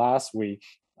 parts to the last week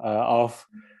of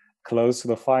close to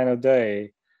the final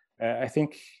day, I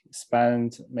think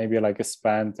spend maybe like a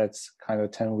span that's kind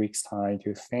of 10 weeks time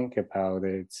to think about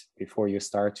it before you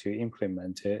start to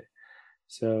implement it.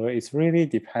 So it really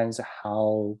depends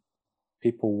how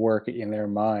people work in their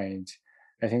mind.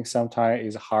 I think sometimes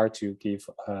it's hard to give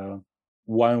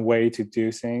one way to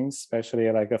do things,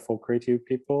 especially like for creative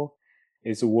people,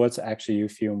 is what's actually you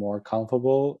feel more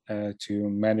comfortable to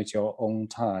manage your own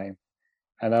time.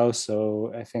 And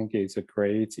also, I think it's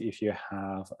great if you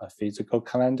have a physical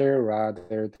calendar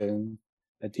rather than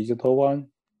a digital one.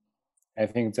 I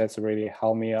think that's really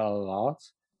helped me a lot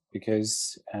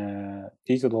because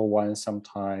digital ones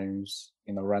sometimes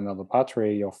run out of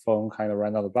battery. Your phone kind of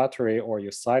run out of battery, or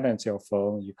you silence your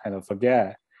phone, you kind of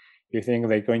forget. You think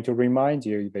they're going to remind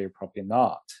you, they're probably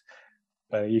not.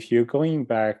 But if you're going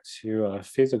back to a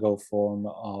physical form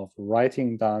of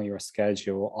writing down your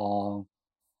schedule on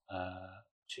a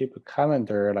cheap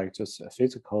calendar, like just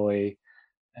physically,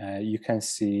 you can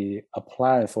see a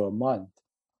plan for a month,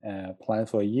 plan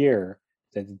for a year,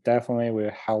 that definitely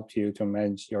will help you to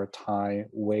manage your time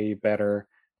way better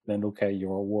than look at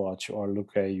your watch or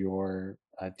look at your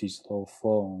digital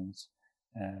phones.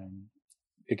 Um,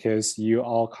 because you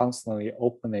are constantly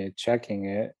opening it, checking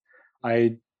it,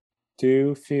 I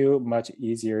do feel much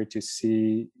easier to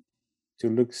see, to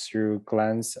look through,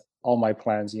 glance all my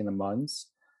plans in a month.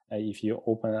 If you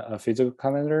open a physical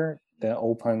calendar, then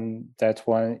open that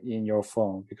one in your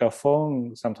phone, because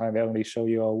phone sometimes they only show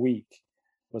you a week,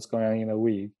 what's going on in a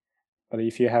week. But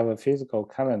if you have a physical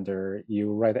calendar,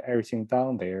 you write everything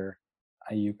down there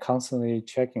and you constantly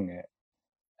checking it,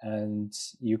 and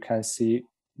you can see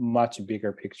much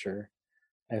bigger picture.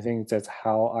 I think that's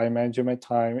how I manage my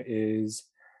time. Is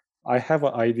I have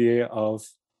an idea of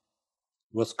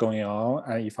what's going on,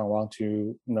 and if I want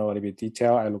to know a little bit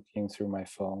detail, I look in through my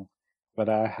phone. But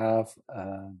I have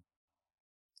a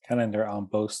calendar on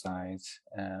both sides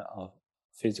of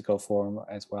physical form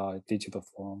as well as digital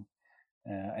form.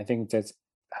 I think that's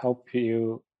help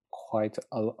me quite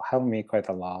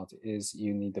a lot. Is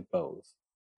you need both.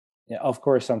 Yeah, of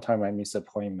course, sometimes I miss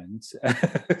appointments.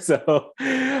 So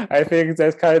I think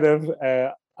that's kind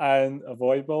of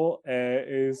unavoidable.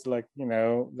 Is like,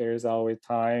 there's always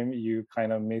time you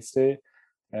kind of miss it.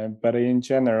 But in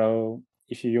general,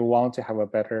 if you want to have a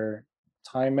better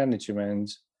time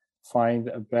management, find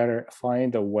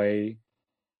a way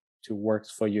to work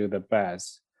for you the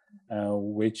best,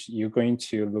 which you're going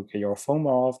to look at your phone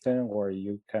more often, or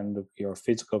you can look at your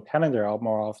physical calendar out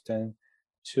more often.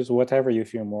 Choose whatever you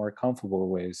feel more comfortable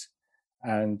with,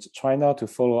 and try not to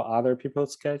follow other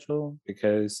people's schedule,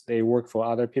 because they work for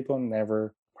other people,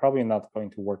 never probably not going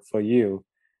to work for you.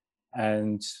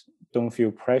 And don't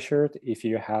feel pressured if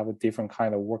you have a different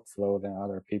kind of workflow than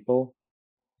other people,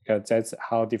 because that's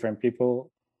how different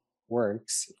people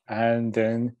works. And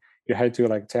then you have to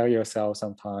like tell yourself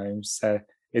sometimes that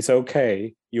it's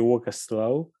okay, you work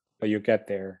slow but you get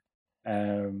there.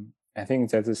 I think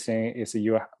that's the thing, is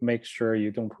you make sure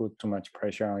you don't put too much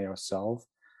pressure on yourself,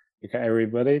 because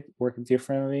everybody work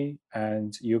differently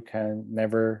and you can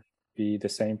never be the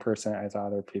same person as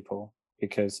other people,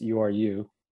 because you are you,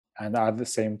 and at the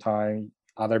same time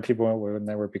other people will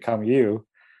never become you.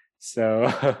 So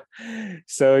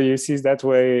so you see, that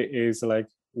way is like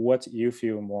what you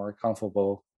feel more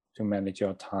comfortable to manage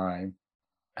your time,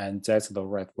 and that's the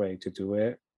right way to do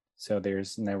it. So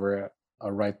there's never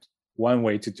a right one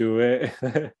way to do it.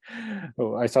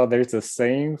 Oh, I thought there's a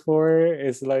saying for it.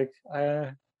 It's like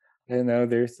I don't know,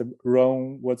 there's a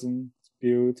Rome wasn't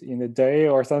built in a day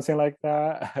or something like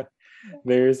that.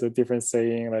 There's a different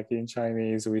saying, like in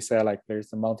Chinese we say like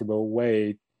there's a multiple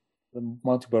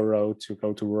road to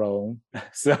go to Rome.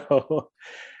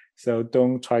 So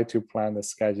don't try to plan the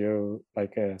schedule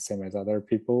like same as other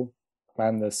people.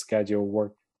 Plan the schedule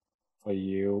work for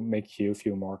you, make you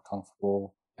feel more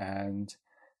comfortable, and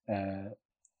uh,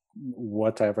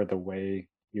 whatever the way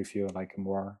you feel like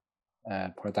more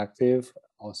productive,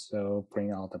 also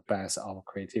bring out the best of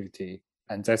creativity.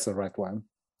 And that's the right one.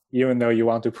 Even though you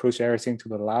want to push everything to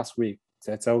the last week,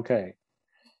 that's okay.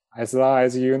 As long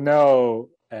as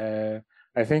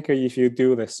I think if you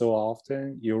do this so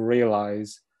often, you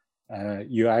realize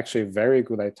you're actually very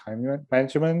good at time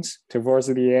management towards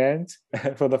the end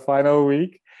for the final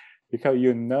week, because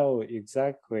you know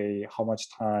exactly how much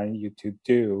time you to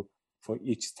do for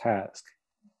each task.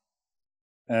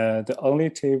 The only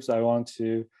tips I want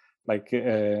to like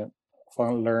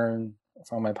learn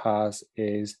from my past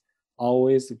is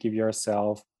always give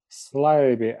yourself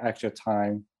slightly bit extra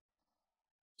time,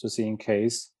 just in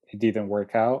case it didn't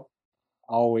work out.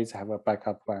 Always have a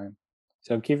backup plan.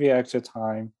 So give you extra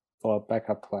time for a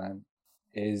backup plan.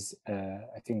 is,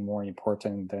 I think, more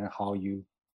important than how you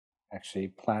actually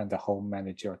plan the whole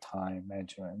manage your time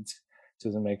management,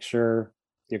 just to make sure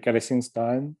you get things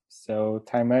done. So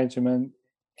time management,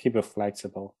 keep it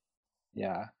flexible.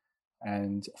 Yeah.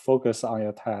 And focus on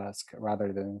your task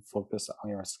rather than focus on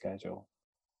your schedule.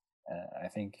 I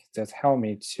think that's helped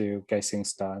me to get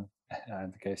things done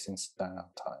and get things done on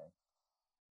time.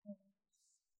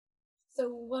 So,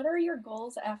 what are your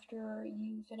goals after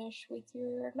you finish with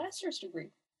your master's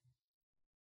degree?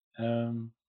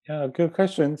 Um, yeah, good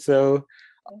question. So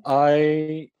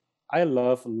I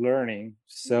love learning.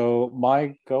 So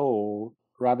my goal,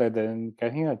 rather than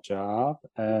getting a job,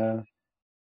 I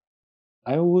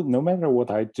would, no matter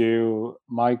what I do,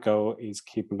 my goal is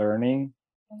keep learning.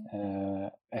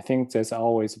 I think that's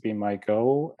always been my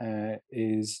goal.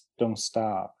 Is don't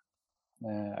stop.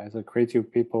 As a creative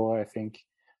people, I think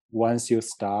once you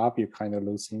stop, you kind of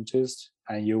lose interest,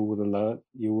 and you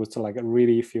would like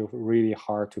really feel really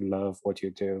hard to love what you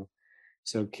do.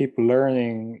 So keep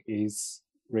learning is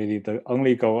really the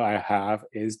only goal I have,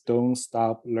 is don't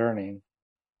stop learning,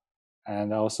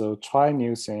 and also try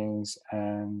new things,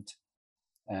 and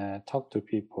talk to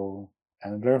people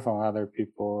and learn from other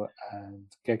people and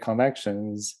get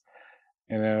connections.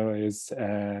 Is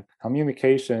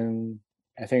communication,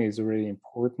 I think, is really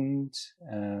important.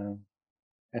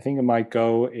 I think my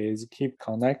goal is keep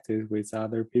connected with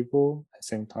other people, at the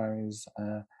same time is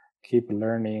keep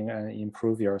learning and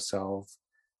improve yourself.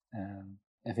 um,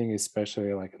 I think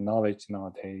especially like knowledge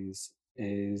nowadays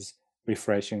is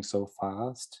refreshing so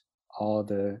fast. All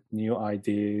the new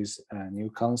ideas and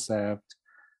new concept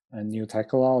and new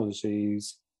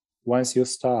technologies, once you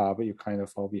stop, you kind of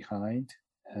fall behind.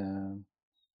 Um,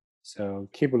 so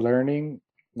keep learning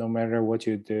no matter what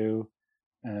you do.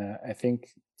 I think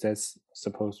that's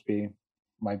supposed to be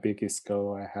my biggest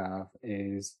goal I have,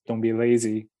 is don't be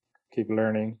lazy, keep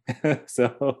learning.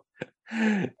 So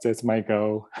that's my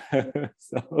goal.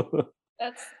 So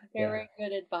That's yeah, very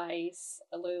good advice,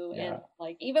 Lou. And yeah,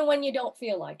 like, even when you don't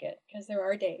feel like it, because there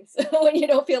are days when you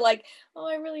don't feel like, oh,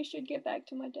 I really should get back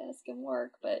to my desk and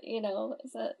work. But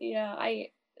so yeah, I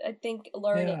think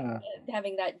learning, yeah.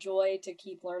 having that joy to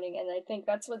keep learning, and I think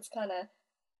that's what's kind of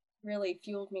really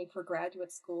fueled me for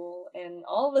graduate school and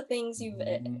all the things you've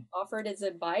Mhm. offered as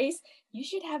advice. You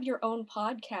should have your own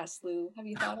podcast, Lou. Have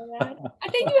you thought of that? I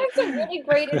think you have some really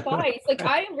great advice. Like,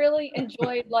 I really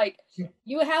enjoyed, like,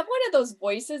 you have one of those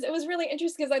voices. It was really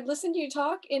interesting because I'd listened to you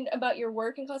talk in about your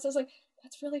work in class. I was like,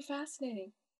 that's really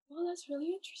fascinating. Well, that's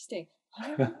really interesting. I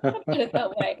never thought about it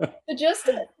that way. So just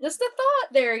a thought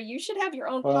there. You should have your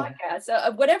own Well,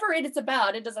 podcast, whatever it is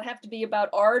about. It doesn't have to be about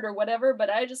art or whatever, but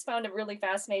I just found it really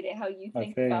fascinating how you I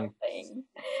think about think, things.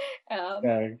 Um,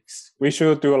 yeah, we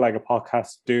should do like a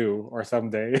podcast do or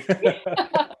someday.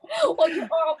 well, you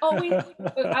are always.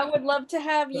 I would love to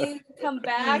have you come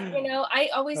back. I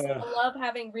always love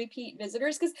having repeat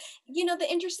visitors because the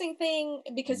interesting thing,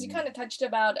 because you Mm, kind of touched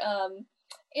about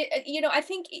I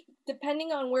think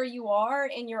depending on where you are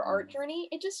in your art mm, journey,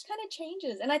 it just kind of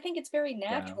changes, and I think it's very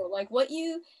yeah. natural. Like what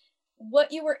you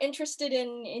were interested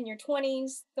in your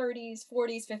 20s, 30s,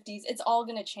 40s, 50s, it's all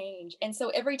going to change. And so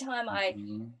every time I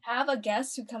Mhm. have a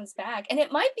guest who comes back, and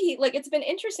it might be like, it's been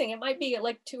interesting, it might be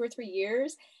like 2 or 3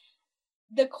 years.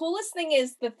 The coolest thing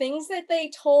is the things that they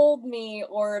told me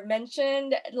or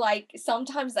mentioned, like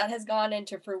sometimes that has gone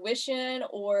into fruition,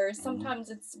 or Mhm. sometimes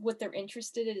it's what they're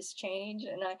interested in has changed,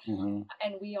 Mhm.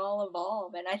 and we all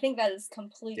evolve. And I think that is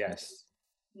completely Yes.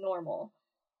 normal.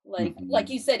 Like Mhm.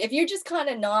 you said, if you're just kind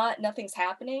of nothing's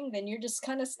happening, then you're just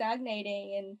kind of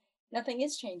stagnating and nothing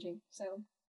is changing. So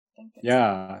I think it's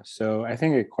Yeah, so I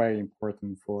think it's quite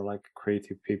important for like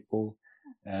creative people.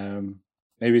 Um,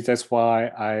 Maybe that's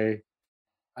why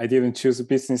I didn't choose a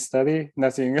business study.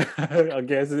 Nothing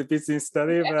against the business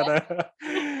study, but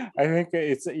I think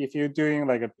it's, if you're doing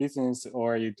like a business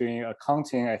or you're doing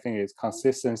accounting, I think it's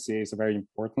consistency is very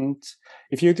important.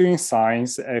 If you're doing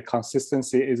science,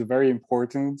 consistency is very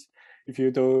important. If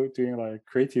you're doing like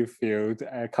creative field,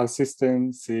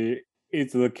 consistency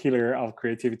is the killer of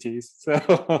creativity.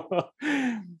 So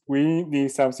we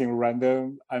need something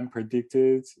random,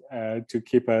 unpredicted, to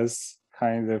keep us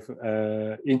kind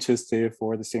of interested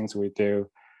for the things we do.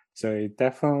 So it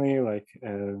definitely like,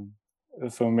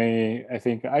 for me, I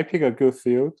think I pick a good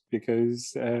field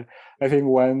because I think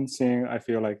one thing I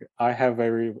feel like I have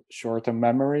very short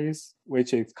memories,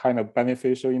 which is kind of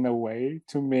beneficial in a way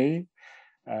to me.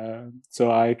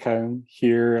 So I can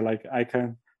hear, like I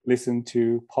can listen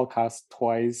to podcasts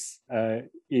twice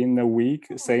in a week,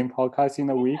 same podcast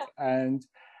in a week, and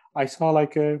I saw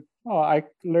like I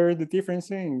learned different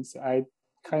things. I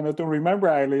kind of don't remember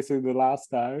I listened the last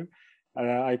time,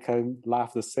 I can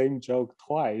laugh the same joke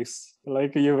twice,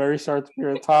 like in a very short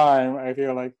period of time. I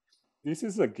feel like this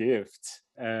is a gift.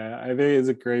 I think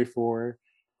it's great for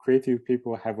creative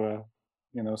people. Have a,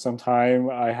 sometime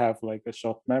I have like a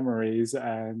short memories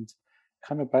and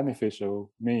kind of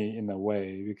beneficial me in a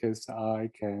way because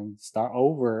I can start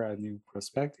over a new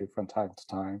perspective from time to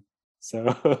time.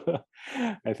 So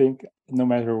I think no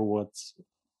matter what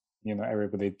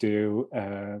everybody do,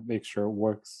 make sure it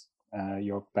works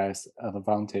your best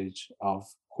advantage of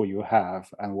who you have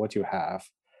and what you have.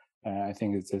 I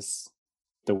think it's just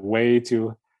the way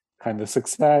to kind of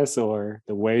success or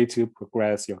the way to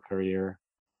progress your career.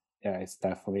 Yeah, it's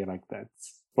definitely like that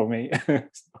for me. So,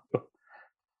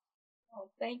 Well,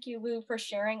 thank you, Lou, for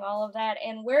sharing all of that.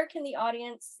 And where can the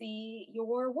audience see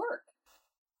your work?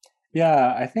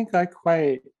 yeah, I think I'm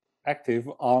quite active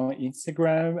on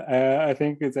Instagram. I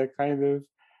think it's a kind of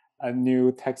a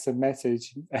new text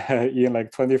message in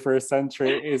like 21st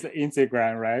century is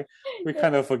Instagram, right? We Yeah.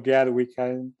 kind of forget we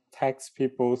can text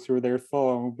people through their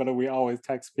phone, but we always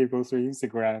text people through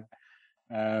Instagram.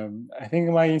 I think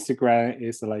my Instagram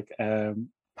is like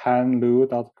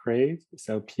panlu.create.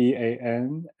 So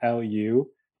PANLU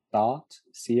dot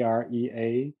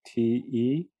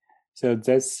CREATE. So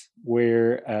that's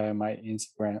where my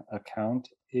Instagram account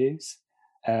is.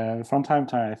 From time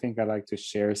to time, I think I like to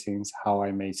share things, how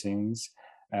I make things.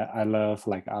 I love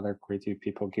like other creative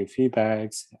people give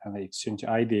feedbacks and exchange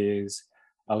ideas.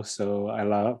 Also, I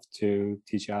love to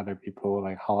teach other people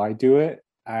like how I do it,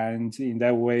 and in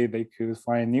that way they could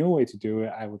find a new way to do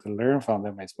it. I would learn from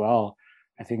them as well.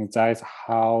 I think that's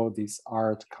how this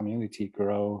art community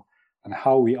grow and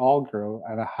how we all grow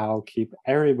and how keep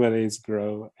everybody's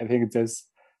grow. I think that's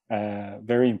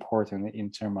very important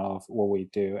in terms of what we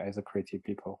do as a creative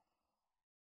people.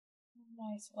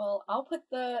 Nice. Well, I'll put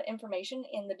the information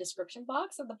in the description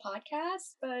box of the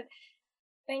podcast. But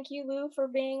thank you, Lou, for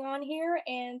being on here.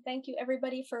 And thank you,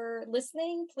 everybody, for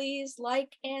listening. Please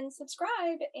like and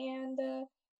subscribe and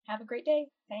have a great day.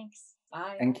 Thanks.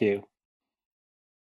 Bye. Thank you.